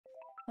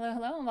Hello,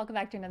 hello, and welcome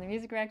back to another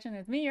music reaction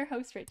with me, your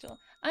host, Rachel.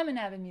 I'm an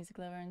avid music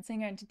lover and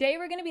singer, and today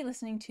we're going to be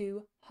listening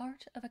to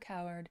Heart of a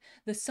Coward.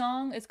 The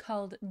song is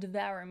called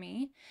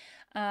Devourme.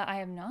 I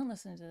have not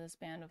listened to this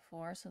band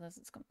before, so this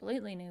is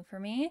completely new for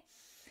me.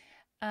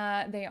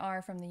 They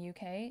are from the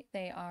UK.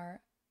 They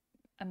are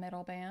a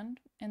metal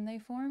band, and they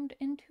formed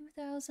in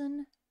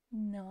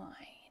 2009.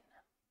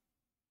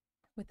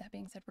 With that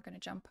being said, we're going to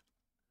jump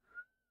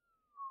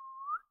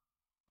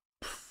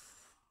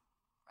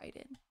right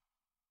in.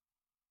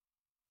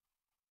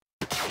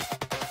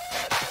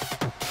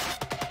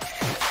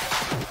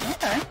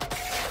 Okay.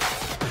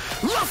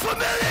 La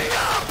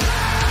familiar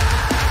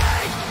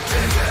pain,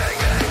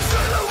 digging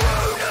into the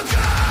wound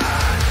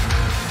again.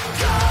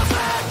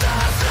 Cover the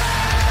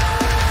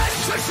flesh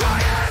to try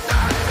and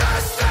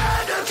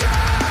understand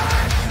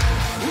again.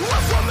 La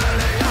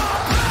familiar pain.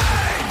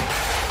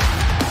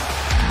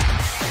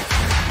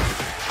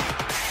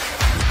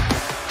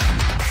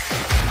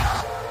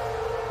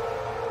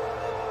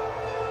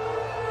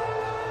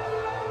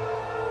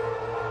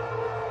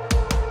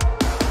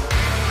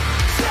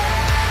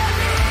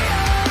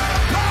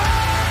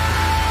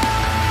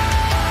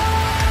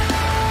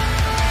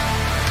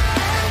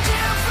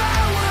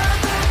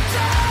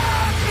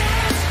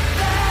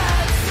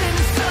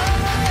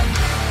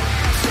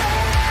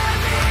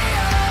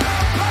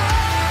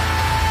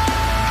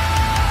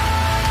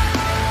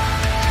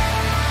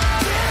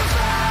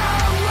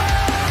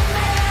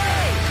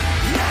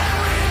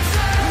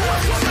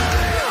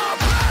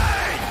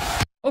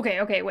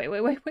 Okay, wait.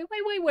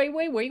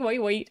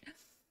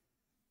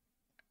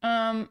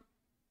 Um,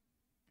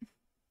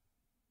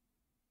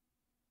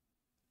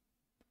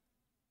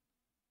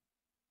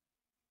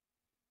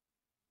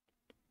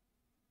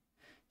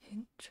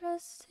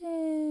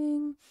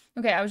 Interesting.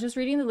 Okay, I was just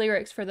reading the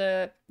lyrics for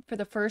the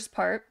first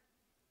part,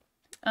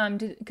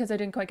 because I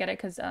didn't quite get it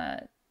because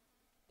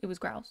it was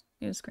growls,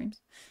 it was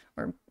screams,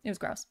 or it was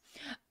growls.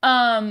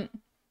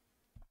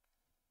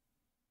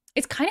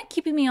 It's kind of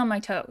keeping me on my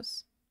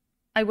toes.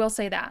 I will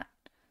say that.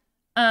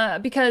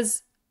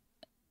 Because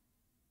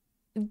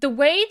the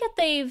way that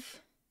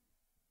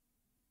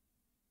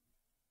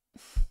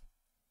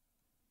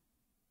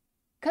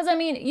because I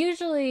mean,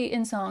 usually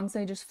in songs,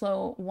 they just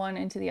flow one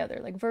into the other.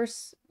 Like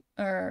verse,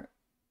 or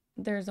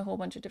there's a whole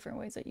bunch of different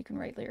ways that you can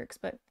write lyrics,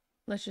 but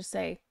let's just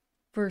say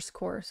verse,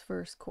 chorus,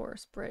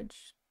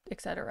 bridge,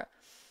 etc.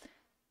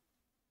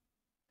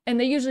 And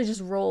they usually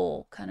just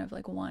roll kind of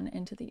like one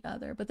into the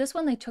other. But this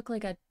one, they took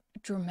like a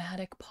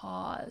dramatic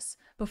pause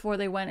before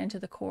they went into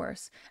the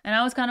chorus. And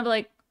I was kind of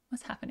like,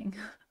 what's happening?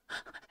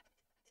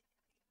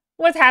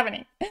 What's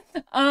happening? So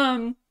it's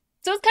kind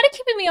of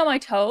keeping me on my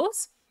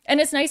toes.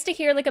 And it's nice to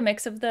hear like a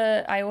mix of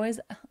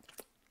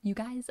you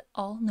guys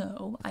all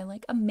know I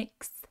like a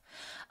mix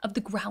of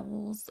the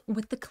growls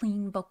with the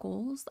clean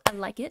vocals. I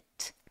like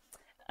it.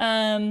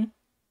 And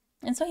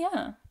so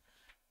yeah,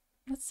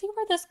 let's see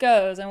where this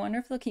goes. I wonder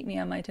if they'll keep me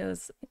on my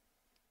toes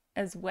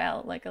as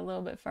well, like a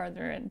little bit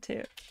farther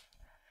into.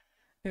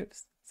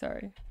 Oops,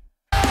 sorry.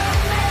 It's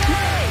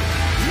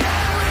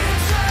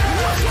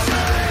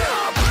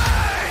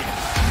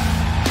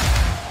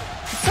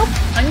so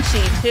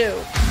punchy too.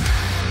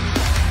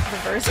 The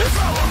verses.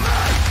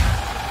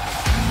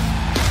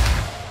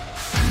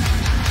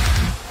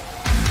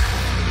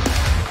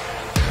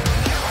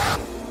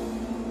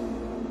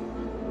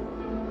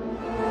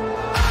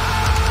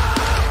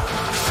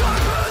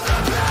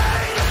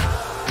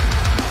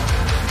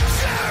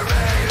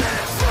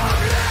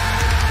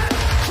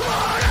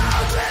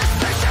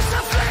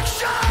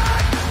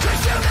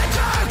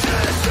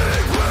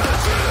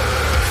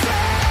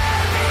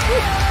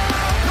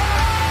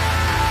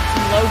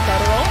 Low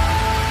guttural.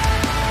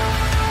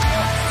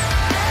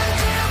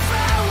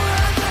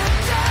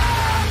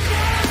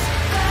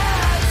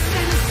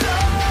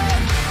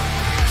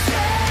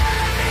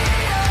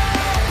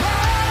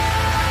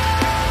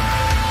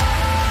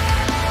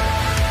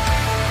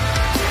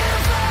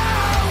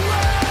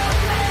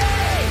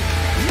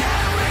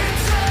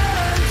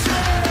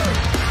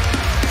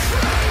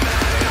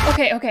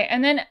 Okay,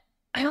 and then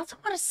I also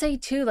want to say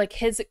too, like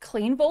his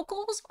clean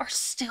vocals are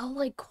still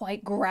like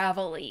quite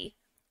gravelly,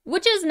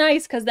 which is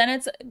nice because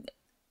then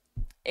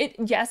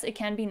yes, it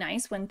can be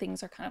nice when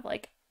things are kind of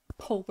like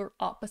polar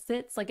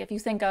opposites. Like if you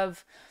think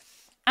of,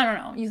 I don't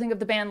know, you think of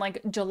the band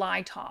like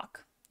July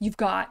Talk, you've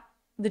got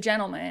the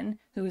gentleman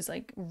who's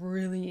like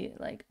really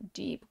like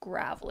deep,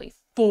 gravelly,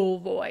 full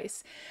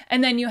voice.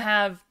 And then you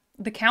have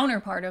the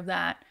counterpart of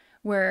that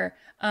where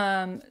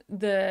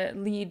the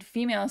lead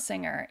female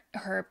singer,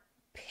 her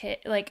pitch,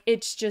 like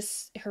it's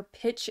just, her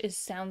pitch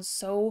sounds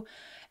so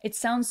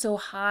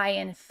high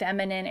and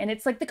feminine, and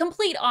it's like the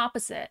complete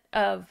opposite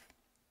of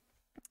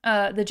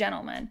the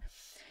gentleman.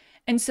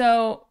 And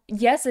so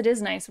yes, it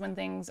is nice when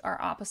things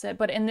are opposite,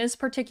 but in this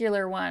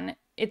particular one,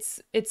 it's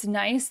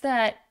nice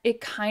that it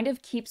kind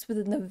of keeps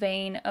within the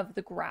vein of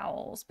the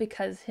growls,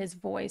 because his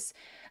voice,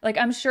 like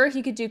I'm sure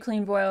he could do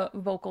clean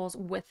vocals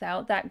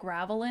without that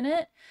gravel in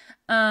it,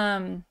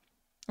 or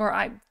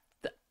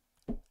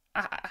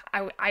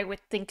I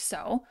would think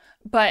so,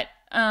 but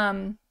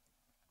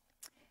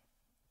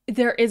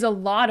there is a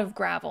lot of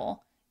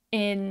gravel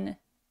in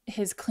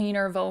his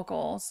cleaner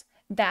vocals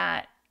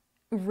that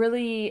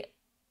really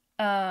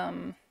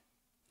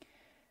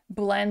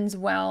blends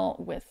well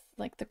with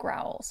like the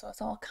growl. So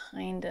it's all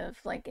kind of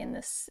like in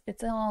this,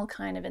 it's all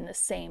kind of in the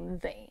same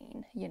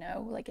vein, you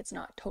know, like it's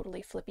not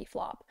totally flippy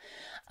flop.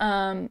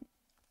 I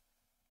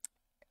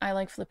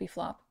like flippy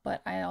flop,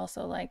 but I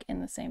also like in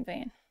the same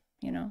vein,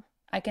 you know.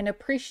 I can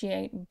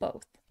appreciate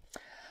both.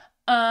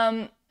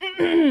 And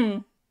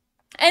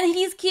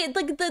he's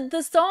like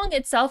the song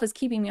itself is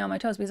keeping me on my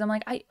toes because I'm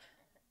like,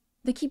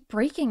 they keep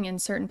breaking in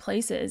certain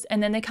places,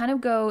 and then they kind of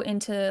go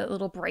into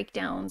little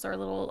breakdowns or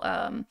little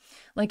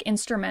like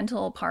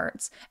instrumental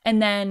parts,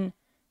 and then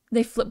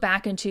they flip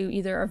back into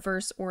either a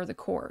verse or the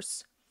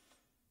chorus.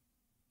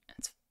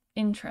 It's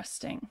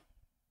interesting.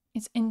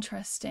 It's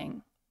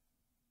interesting.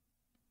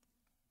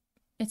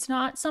 It's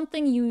not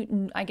something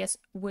you, I guess,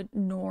 would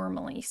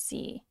normally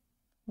see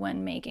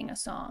when making a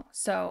song.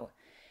 So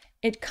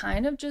it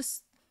kind of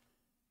just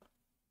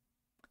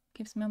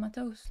keeps me on my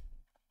toes.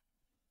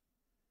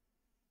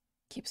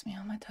 Keeps me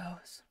on my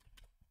toes.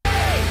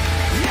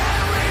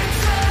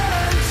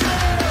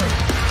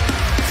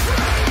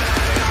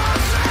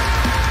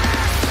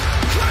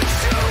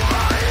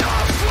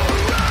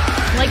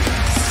 Like,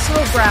 so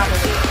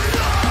gravelly.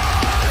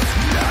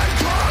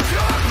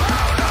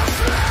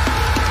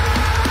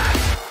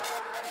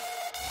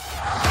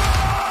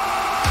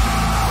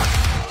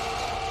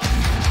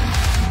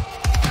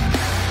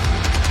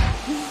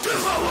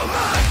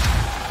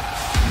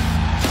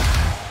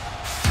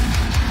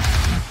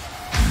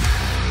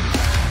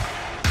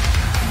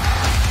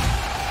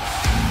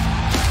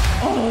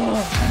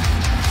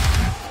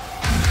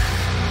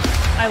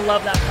 I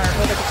love that part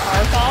where the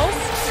guitar falls.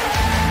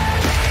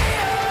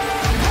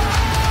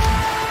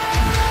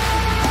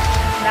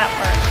 That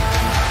part.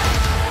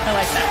 I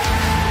like that.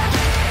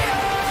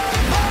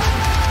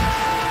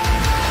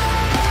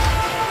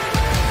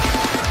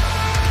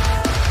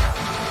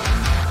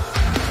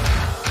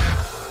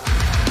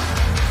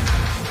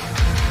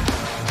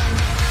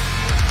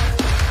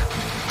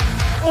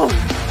 Oh.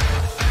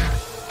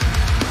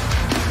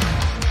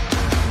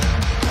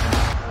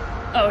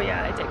 Oh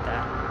yeah, I dig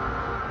that.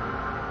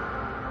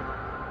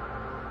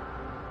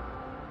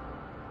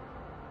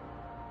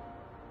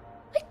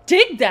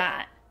 Dig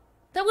that.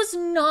 That was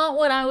not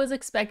what I was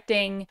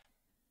expecting.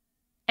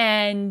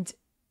 And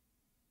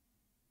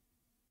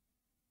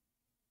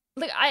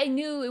like, I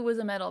knew it was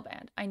a metal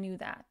band. I knew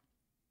that.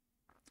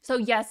 So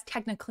yes,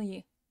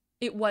 technically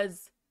it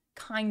was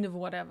kind of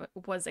what I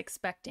was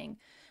expecting.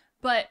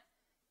 But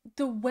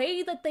the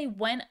way that they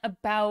went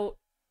about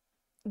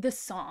the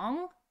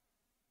song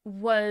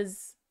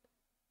was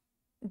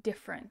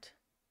different.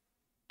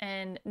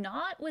 And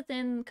not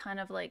within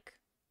kind of like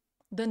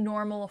the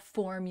normal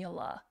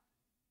formula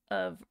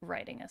of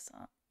writing a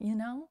song, you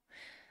know?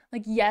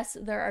 Like, yes,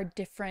 there are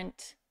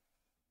different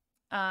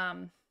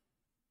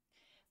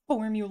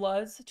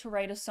formulas to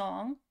write a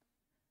song,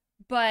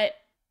 but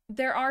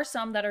there are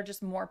some that are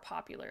just more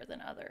popular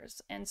than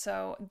others. And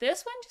so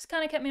this one just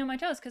kind of kept me on my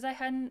toes because I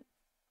hadn't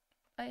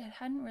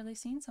really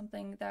seen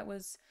something that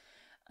was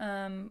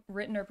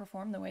written or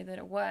performed the way that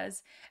it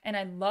was. And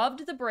I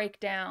loved the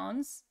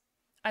breakdowns.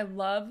 I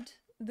loved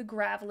the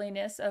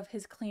graveliness of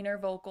his cleaner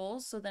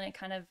vocals, so then it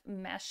kind of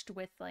meshed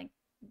with like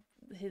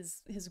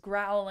his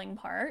growling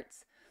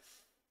parts.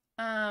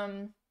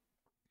 But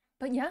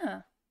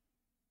yeah,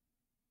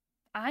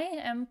 I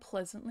am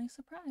pleasantly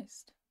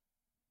surprised.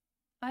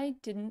 I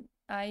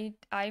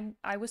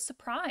was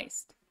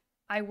surprised.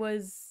 I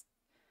was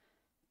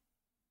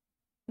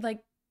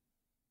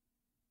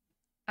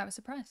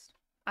surprised.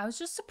 I was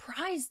just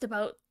surprised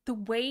about the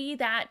way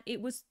that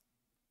it was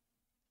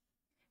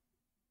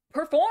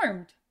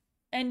performed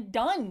and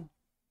done.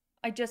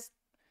 I just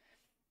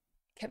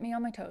kept me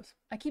on my toes.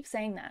 I keep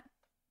saying that,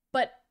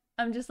 but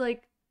I'm just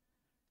like,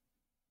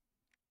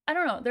 I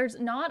don't know. There's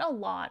not a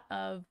lot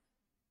of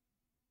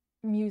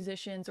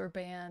musicians or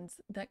bands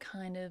that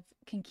kind of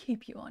can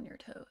keep you on your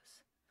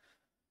toes.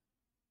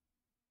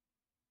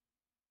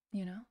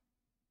 You know?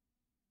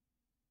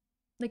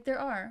 Like there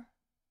are,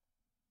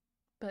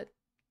 but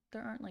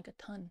there aren't like a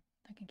ton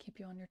that can keep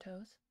you on your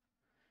toes.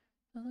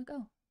 So I was like,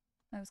 oh,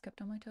 I was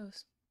kept on my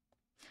toes.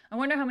 I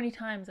wonder how many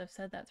times I've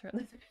said that throughout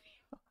this video.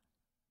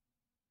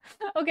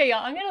 Okay,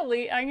 y'all, I'm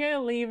gonna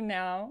leave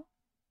now.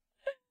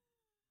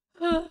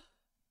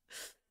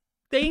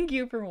 Thank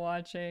you for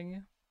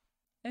watching.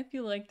 If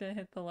you liked it,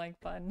 hit the like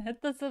button.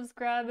 Hit the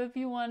subscribe if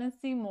you want to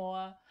see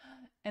more.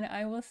 And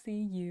I will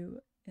see you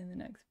in the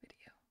next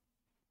video.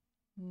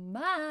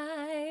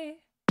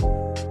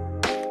 Bye!